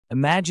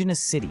Imagine a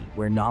city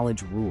where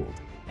knowledge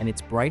ruled, and its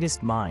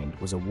brightest mind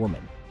was a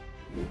woman.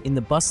 In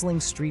the bustling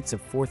streets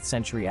of 4th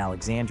century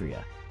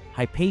Alexandria,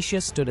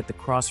 Hypatia stood at the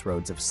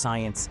crossroads of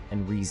science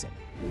and reason.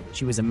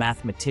 She was a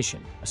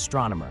mathematician,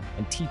 astronomer,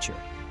 and teacher,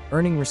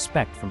 earning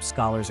respect from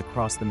scholars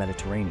across the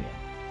Mediterranean.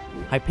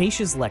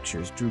 Hypatia's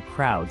lectures drew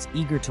crowds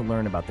eager to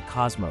learn about the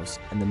cosmos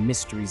and the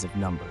mysteries of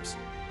numbers.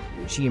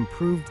 She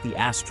improved the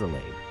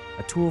astrolabe,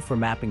 a tool for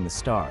mapping the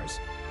stars,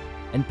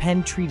 and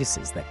penned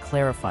treatises that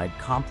clarified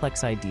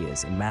complex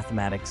ideas in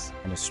mathematics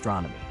and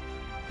astronomy.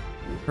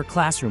 Her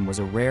classroom was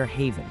a rare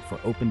haven for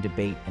open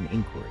debate and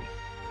inquiry,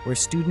 where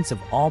students of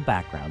all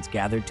backgrounds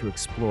gathered to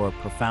explore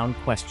profound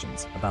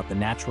questions about the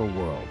natural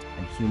world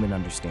and human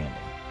understanding.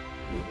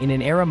 In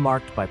an era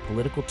marked by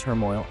political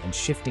turmoil and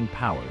shifting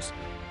powers,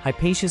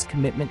 Hypatia's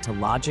commitment to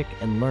logic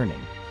and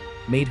learning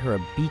made her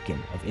a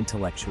beacon of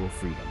intellectual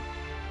freedom.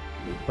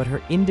 But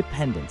her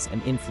independence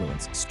and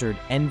influence stirred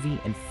envy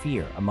and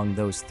fear among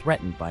those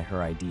threatened by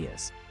her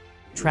ideas.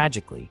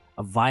 Tragically,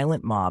 a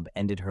violent mob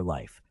ended her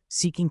life,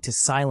 seeking to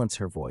silence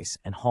her voice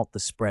and halt the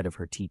spread of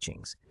her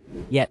teachings.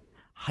 Yet,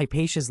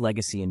 Hypatia's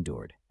legacy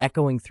endured,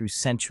 echoing through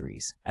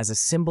centuries as a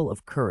symbol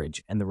of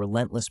courage and the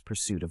relentless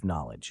pursuit of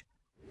knowledge.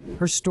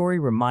 Her story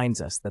reminds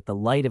us that the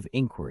light of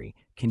inquiry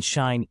can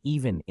shine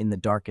even in the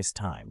darkest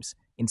times,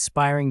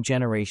 inspiring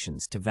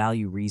generations to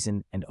value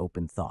reason and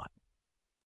open thought.